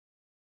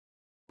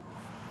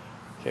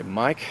Okay,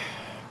 Mike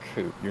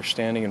Coupe, you're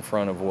standing in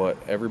front of what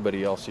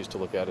everybody else used to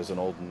look at as an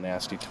old,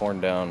 nasty, torn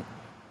down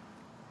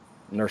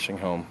nursing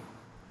home.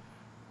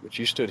 But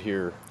you stood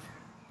here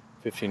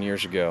 15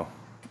 years ago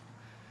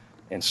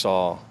and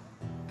saw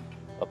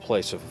a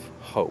place of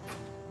hope.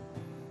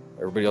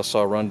 Everybody else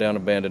saw a rundown,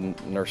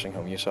 abandoned nursing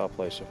home. You saw a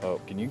place of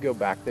hope. Can you go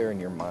back there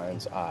in your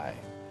mind's eye?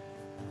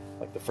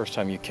 Like the first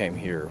time you came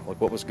here, like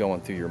what was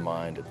going through your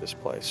mind at this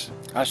place?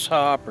 I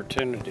saw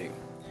opportunity.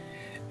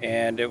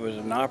 And it was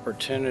an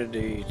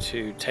opportunity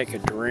to take a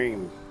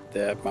dream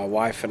that my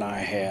wife and I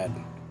had,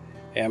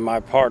 and my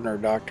partner,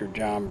 Dr.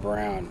 John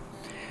Brown,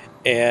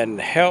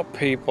 and help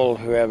people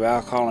who have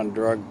alcohol and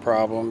drug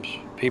problems,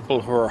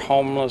 people who are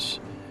homeless,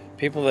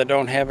 people that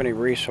don't have any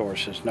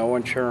resources, no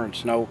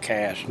insurance, no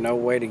cash, no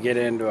way to get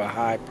into a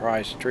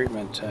high-priced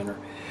treatment center,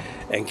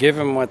 and give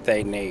them what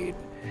they need.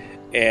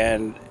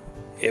 And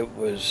it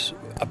was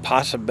a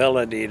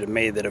possibility to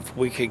me that if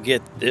we could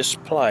get this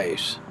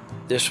place,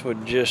 this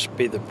would just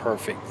be the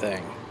perfect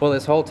thing. Well,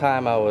 this whole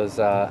time I was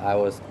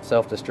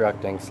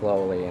self-destructing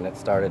slowly, and it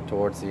started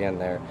towards the end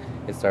there.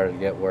 It started to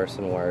get worse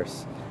and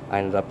worse. I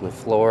ended up in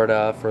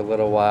Florida for a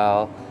little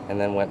while,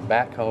 and then went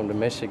back home to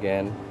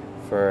Michigan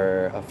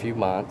for a few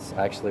months.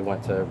 I actually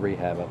went to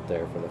rehab up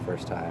there for the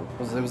first time.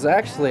 It was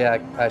actually,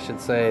 I should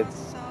say,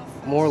 it's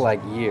more like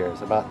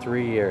years, about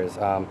 3 years.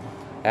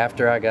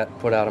 After I got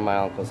put out of my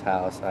uncle's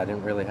house, I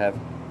didn't really have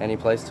any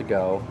place to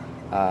go.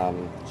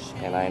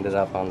 And I ended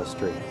up on the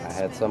street. I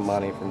had some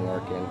money from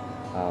working,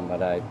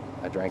 but I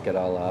drank it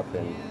all up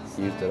and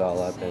used it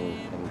all up in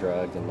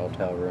drugs and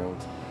motel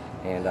rooms,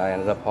 and I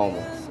ended up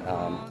homeless.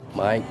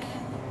 Mike,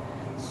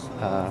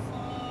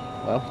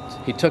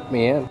 well, he took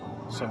me in.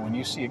 So when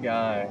you see a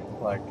guy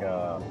like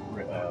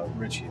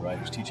Richie, right,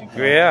 who's teaching Coupe,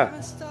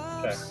 Yeah.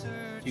 okay,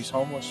 he's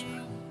homeless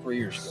 3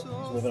 years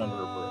ago. He's living under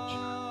a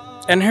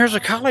bridge. And here's a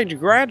college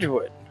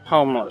graduate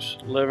homeless,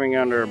 living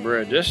under a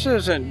bridge. This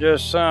isn't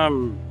just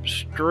some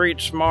street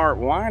smart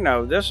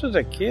wino. This is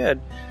a kid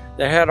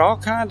that had all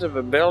kinds of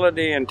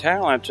ability and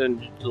talents,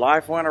 and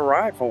life went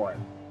awry for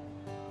him.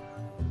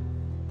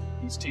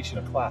 He's teaching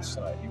a class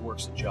tonight. He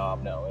works a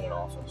job now in an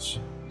office.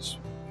 He's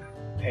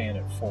paying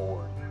it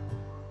forward.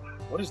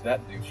 What does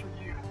that do for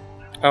you?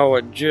 Oh,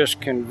 it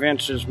just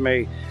convinces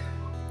me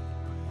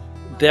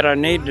that I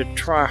need to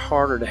try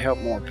harder to help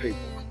more people,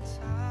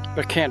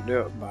 but can't do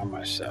it by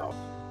myself.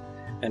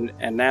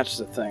 And that's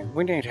the thing.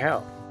 We need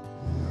help.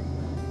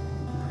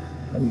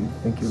 How do you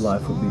think your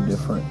life would be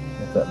different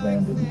if that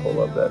van didn't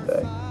pull up that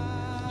day?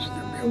 I'd still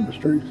be on the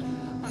streets.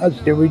 I'd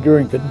still be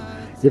drinking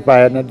if I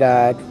hadn't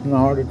died from a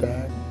heart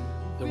attack.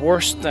 The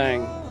worst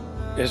thing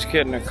is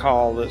getting a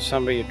call that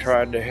somebody you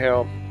tried to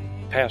help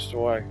passed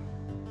away.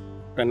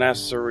 And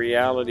that's the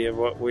reality of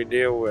what we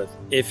deal with.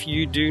 If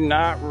you do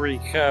not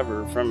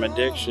recover from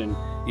addiction,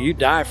 you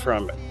die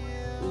from it,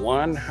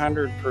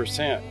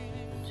 100%.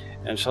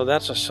 And so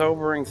that's a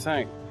sobering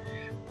thing.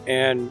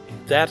 And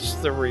that's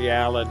the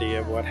reality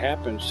of what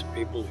happens to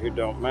people who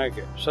don't make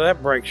it. So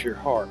that breaks your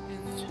heart.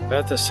 But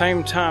at the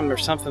same time,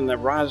 there's something that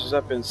rises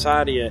up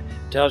inside of you,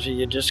 tells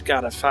you just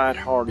got to fight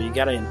harder. You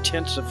got to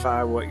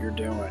intensify what you're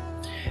doing.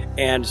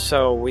 And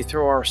so we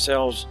throw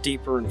ourselves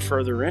deeper and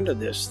further into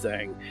this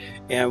thing.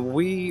 And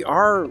we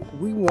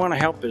want to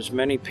help as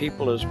many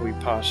people as we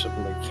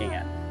possibly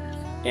can.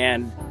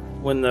 And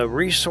when the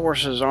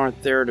resources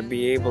aren't there to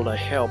be able to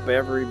help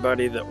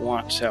everybody that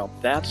wants help,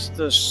 that's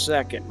the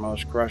second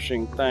most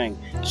crushing thing.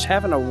 It's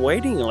having a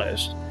waiting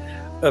list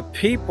of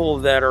people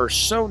that are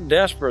so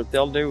desperate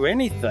they'll do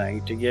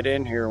anything to get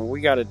in here, and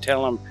we got to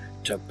tell them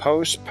to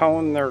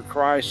postpone their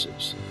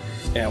crisis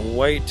and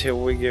wait till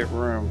we get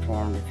room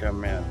for them to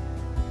come in.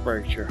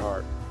 Breaks your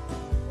heart.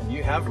 And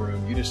you have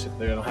room, you just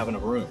they don't have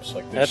enough rooms.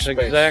 Like that's space,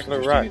 exactly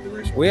right.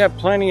 We have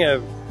plenty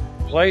of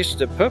place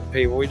to put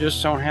people, we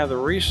just don't have the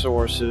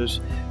resources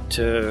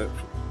to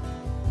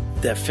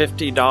the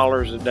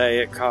 $50 a day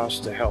it costs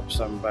to help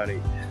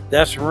somebody.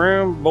 That's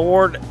room,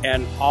 board,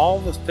 and all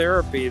the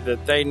therapy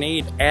that they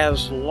need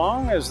as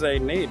long as they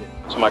need it.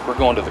 So Mike, we're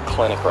going to the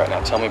clinic right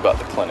now. Tell me about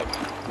the clinic.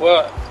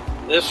 Well,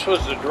 this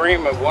was the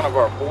dream of one of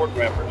our board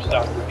members,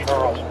 Dr.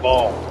 Charles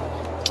Ball.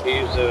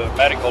 He's a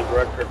medical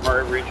director at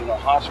Murray Regional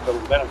Hospital,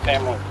 been in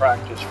family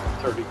practice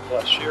for 30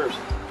 plus years.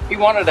 He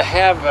wanted to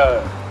have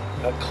a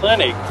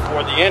clinic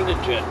for the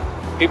indigent,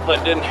 people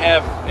that didn't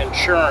have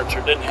insurance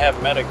or didn't have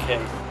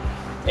Medicaid.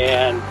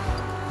 And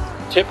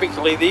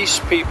typically these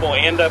people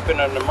end up in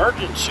an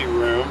emergency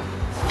room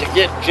to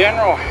get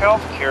general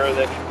health care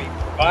that can be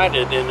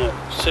provided in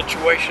a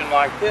situation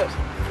like this.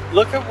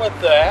 Look at what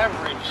the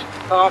average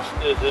cost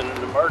is in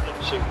an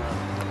emergency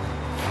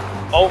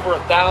room. Over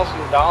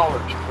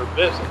 $1,000 per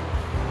visit.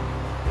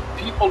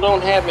 If people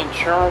don't have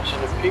insurance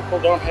and if people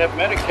don't have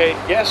Medicaid,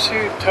 guess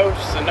who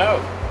totes the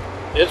note?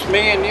 It's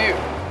me and you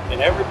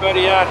and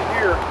everybody out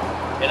here,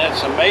 and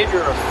it's a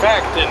major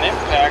effect and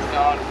impact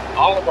on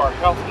all of our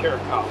health care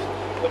costs.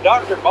 But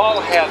Dr.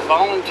 Ball has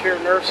volunteer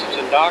nurses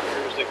and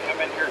doctors that come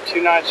in here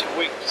 2 nights a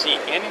week to see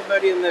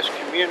anybody in this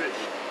community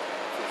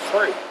for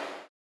free.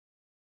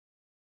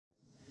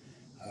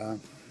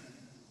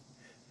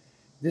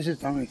 This is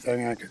the only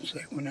thing I can say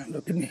when I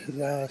look in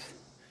his eyes.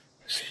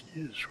 See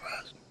Jesus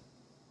Christ.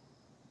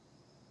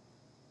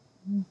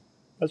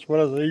 That's what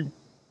I see.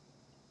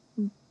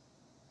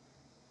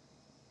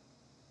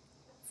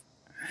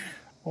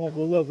 All the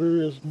love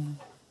there is.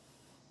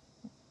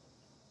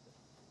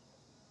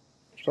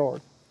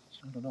 Sorry.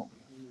 I don't know.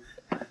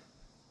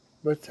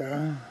 But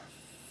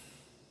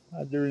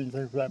I'd do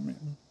anything for that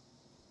man.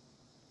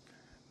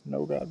 I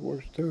know God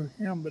works through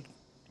him, but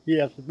he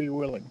has to be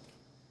willing.